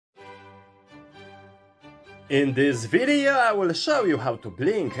In this video I will show you how to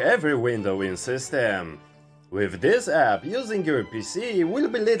blink every window in system. With this app, using your PC will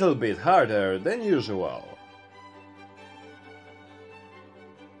be a little bit harder than usual.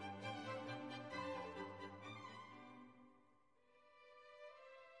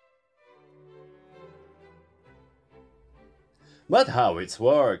 But how it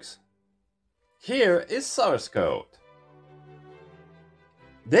works? Here is source code.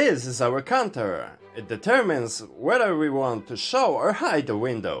 This is our counter. It determines whether we want to show or hide the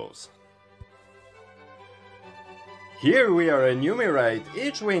windows. Here we are enumerate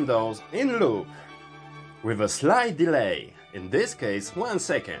each window in loop, with a slight delay, in this case 1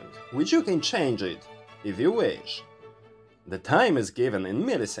 second, which you can change it if you wish. The time is given in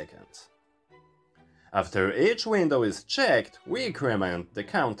milliseconds. After each window is checked, we increment the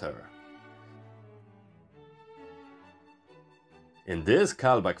counter. In this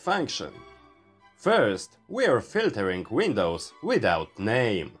callback function, first we are filtering windows without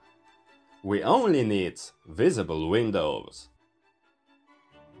name. We only need visible windows.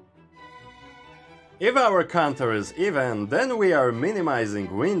 If our counter is even, then we are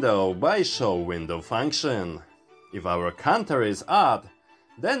minimizing window by show window function. If our counter is odd,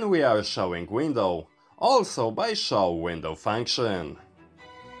 then we are showing window also by show window function.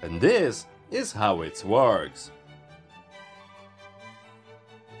 And this is how it works.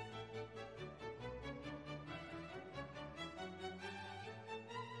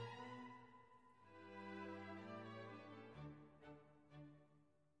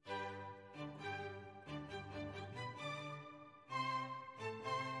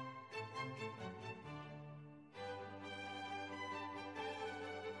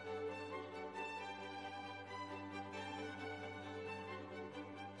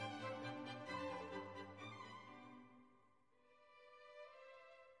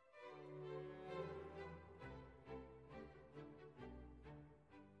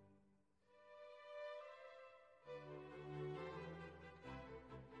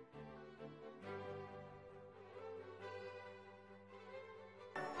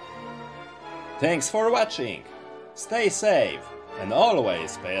 Thanks for watching. Stay safe and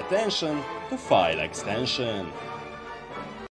always pay attention to file extension.